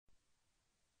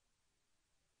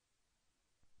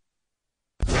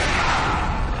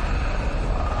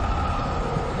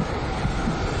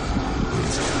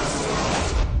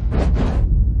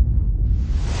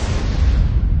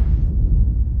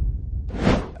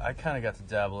I kind of got to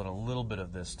dabble in a little bit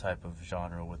of this type of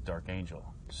genre with Dark Angel.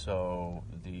 So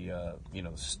the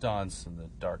the stunts and the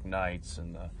dark nights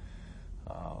and the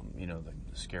the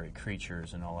scary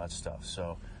creatures and all that stuff.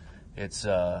 So it's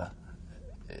kind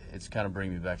of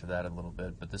bringing me back to that a little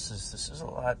bit. But this is a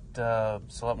lot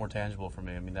it's a lot more tangible for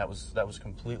me. I mean, that was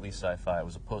completely sci-fi. It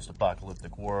was a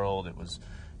post-apocalyptic world. It was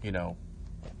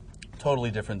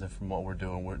totally different from what we're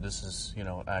doing. This is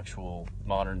actual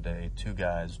modern day two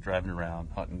guys driving around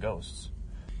hunting ghosts.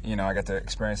 I got to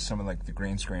experience some of like the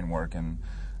green screen work and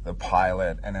the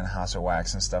pilot and then House of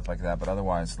Wax and stuff like that. But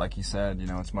otherwise, like you said,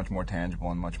 it's much more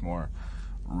tangible and much more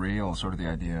real. Sort of the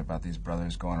idea about these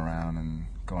brothers going around and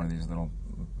going to these little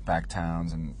back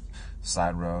towns and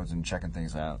side roads and checking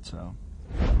things out. So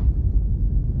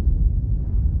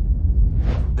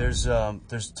there's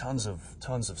tons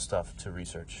of stuff to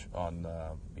research on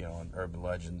on urban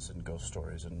legends and ghost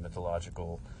stories and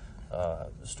mythological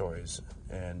stories.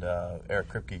 And Eric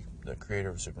Kripke, the creator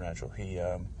of Supernatural,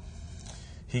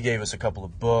 he gave us a couple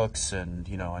of books, and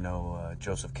I know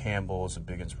Joseph Campbell is a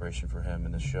big inspiration for him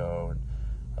in the show, and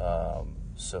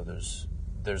so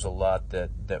there's a lot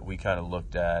that we kind of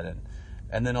looked at,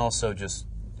 and then also just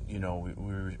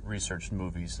we researched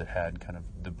movies that had kind of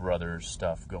the brothers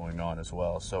stuff going on as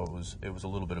well. So it was a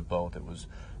little bit of both. It was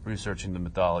researching the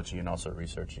mythology and also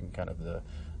researching kind of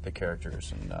the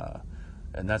characters,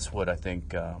 and that's what I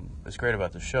think is great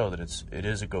about the show, that it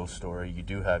is a ghost story. You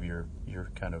do have your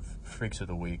kind of freaks of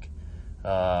the week,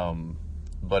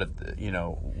 but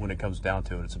when it comes down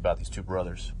to it, it's about these two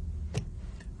brothers.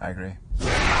 I agree.